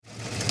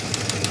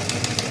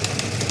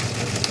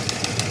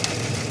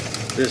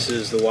This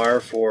is The Wire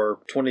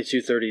for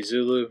 2230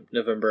 Zulu,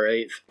 November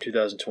 8th,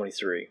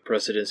 2023.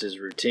 Precedence is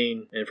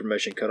routine.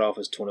 Information cutoff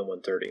is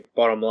 2130.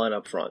 Bottom line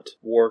up front.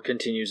 War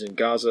continues in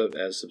Gaza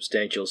as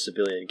substantial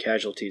civilian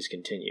casualties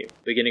continue.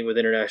 Beginning with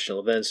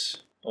international events,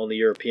 on the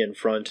European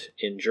front,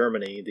 in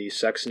Germany, the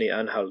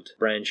Saxony-Anhalt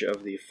branch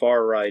of the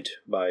far-right,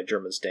 by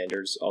German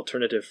standards,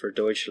 Alternative for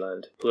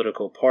Deutschland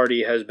political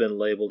party has been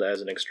labeled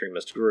as an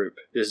extremist group.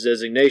 This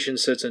designation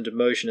sets into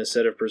motion a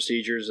set of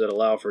procedures that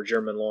allow for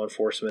German law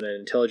enforcement and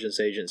intelligence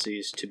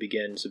agencies to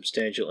begin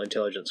substantial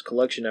intelligence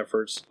collection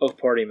efforts of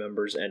party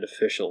members and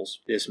officials.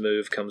 This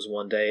move comes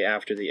one day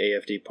after the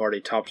AfD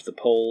party topped the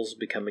polls,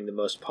 becoming the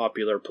most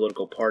popular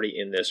political party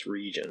in this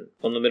region.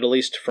 On the Middle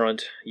East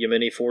front,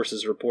 Yemeni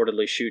forces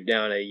reportedly shoot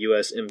down a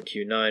U.S.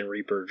 MQ-9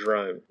 Reaper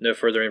drone. No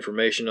further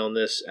information on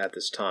this at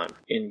this time.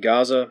 In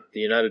Gaza, the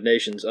United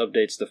Nations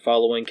updates the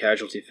following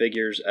casualty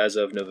figures as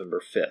of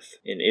November 5th.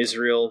 In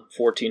Israel,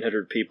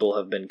 1,400 people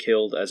have been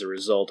killed as a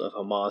result of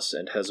Hamas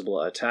and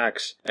Hezbollah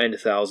attacks, and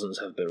thousands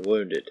have been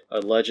wounded.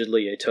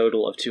 Allegedly, a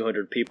total of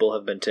 200 people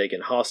have been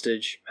taken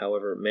hostage.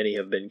 However, many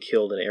have been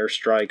killed in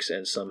airstrikes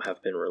and some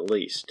have been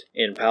released.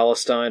 In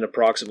Palestine,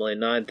 approximately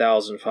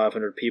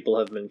 9,500 people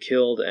have been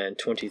killed and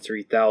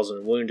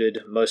 23,000 wounded,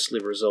 mostly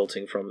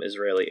resulting from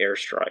Israeli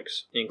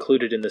airstrikes.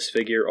 Included in this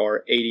figure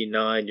are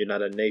 89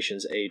 United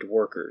Nations aid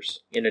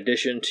workers. In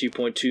addition,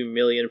 2.2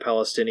 million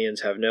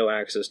Palestinians have no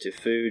access to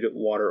food,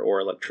 water, or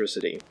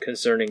electricity.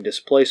 Concerning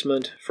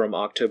displacement, from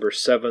October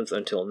 7th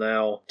until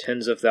now,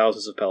 tens of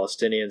thousands of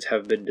Palestinians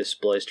have been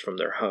displaced from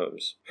their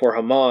homes. For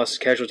Hamas,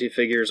 casualty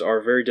figures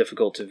are very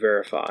difficult to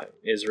verify.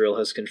 Israel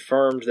has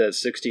confirmed that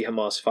 60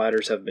 Hamas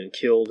fighters have been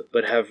killed,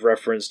 but have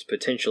referenced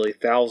potentially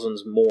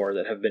thousands more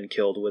that have been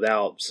killed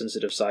without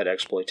sensitive site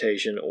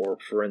exploitation or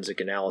forensic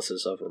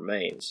analysis of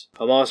remains.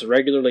 Hamas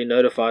regularly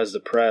notifies the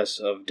press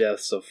of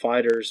deaths of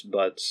fighters,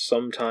 but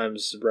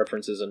sometimes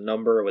references a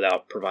number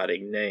without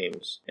providing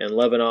names. In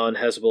Lebanon,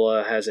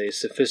 Hezbollah has a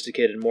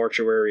sophisticated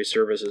mortuary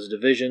services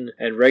division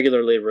and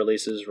regularly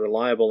releases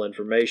reliable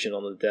information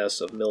on the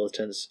deaths of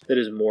militants that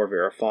is more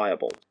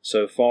verifiable.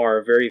 So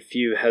far, very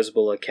few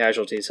Hezbollah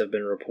casualties have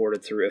been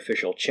reported through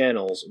official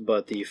channels,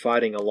 but the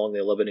fighting along the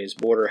Lebanese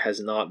border has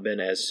not been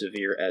as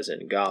severe as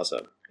in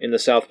Gaza. In the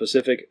South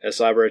Pacific, a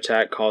cyber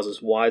attack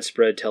causes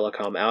widespread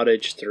telecom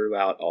outage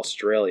throughout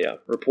Australia.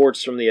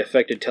 Reports from the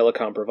affected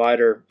telecom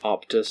provider,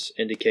 Optus,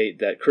 indicate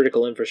that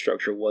critical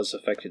infrastructure was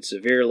affected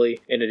severely,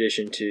 in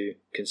addition to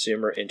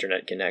consumer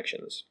internet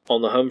connections.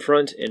 On the home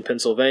front, in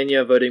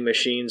Pennsylvania, voting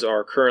machines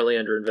are currently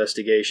under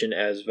investigation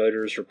as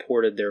voters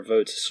reported their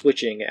votes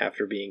switching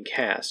after being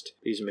cast.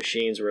 These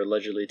machines were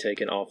allegedly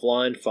taken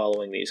offline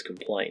following these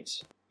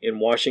complaints. In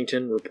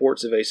Washington,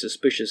 reports of a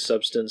suspicious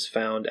substance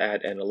found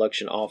at an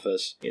election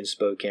office in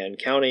Spokane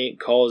County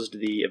caused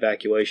the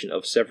evacuation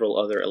of several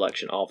other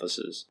election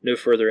offices. No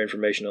further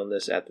information on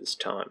this at this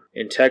time.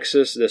 In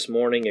Texas, this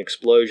morning,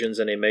 explosions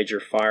and a major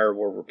fire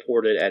were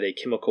reported at a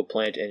chemical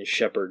plant in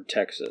Shepherd,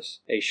 Texas.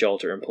 A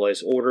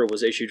shelter-in-place order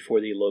was issued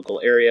for the local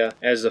area,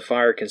 as the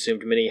fire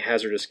consumed many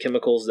hazardous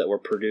chemicals that were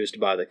produced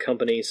by the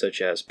company, such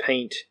as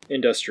paint,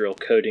 industrial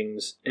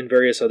coatings, and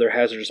various other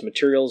hazardous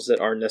materials that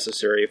are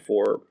necessary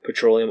for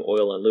petroleum,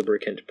 oil, and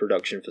lubricant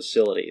production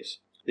facilities.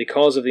 The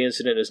cause of the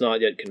incident is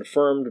not yet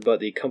confirmed, but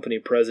the company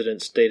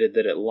president stated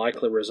that it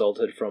likely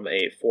resulted from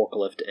a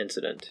forklift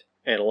incident.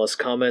 Analyst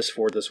Comments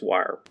for this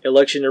wire.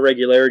 Election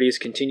irregularities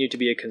continue to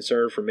be a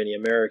concern for many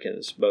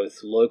Americans. Both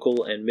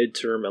local and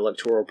midterm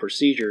electoral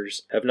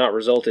procedures have not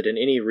resulted in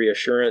any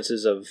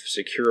reassurances of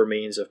secure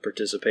means of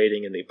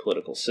participating in the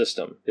political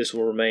system. This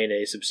will remain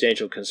a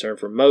substantial concern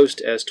for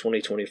most as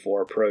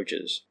 2024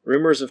 approaches.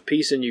 Rumors of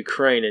peace in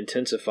Ukraine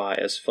intensify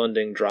as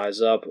funding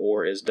dries up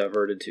or is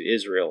diverted to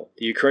Israel.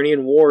 The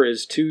Ukrainian war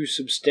is too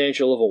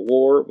substantial of a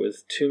war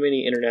with too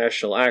many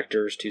international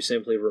actors to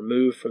simply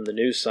remove from the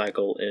news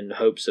cycle in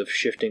hopes of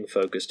shifting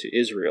focus to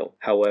Israel.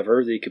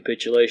 However, the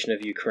capitulation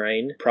of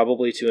Ukraine,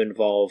 probably to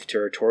involve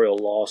territorial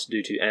loss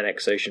due to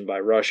annexation by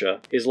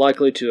Russia, is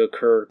likely to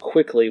occur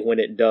quickly when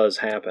it does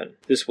happen.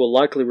 This will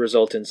likely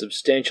result in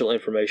substantial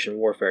information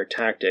warfare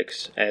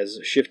tactics, as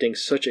shifting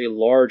such a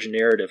large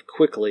narrative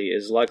quickly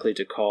is likely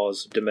to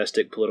cause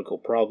domestic political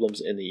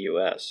problems in the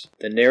U.S.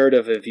 The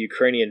narrative of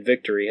Ukrainian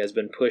victory has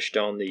been pushed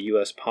on the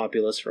U.S.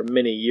 populace for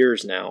many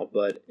years now,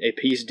 but a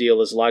peace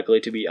deal is likely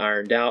to be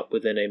ironed out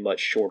within a much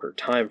shorter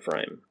time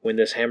frame. When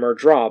this hammer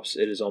drops,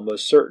 it is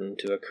almost certain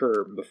to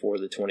occur before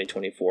the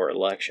 2024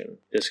 election.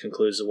 This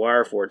concludes The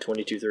Wire for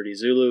 2230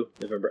 Zulu,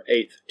 November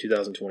 8th,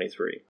 2023.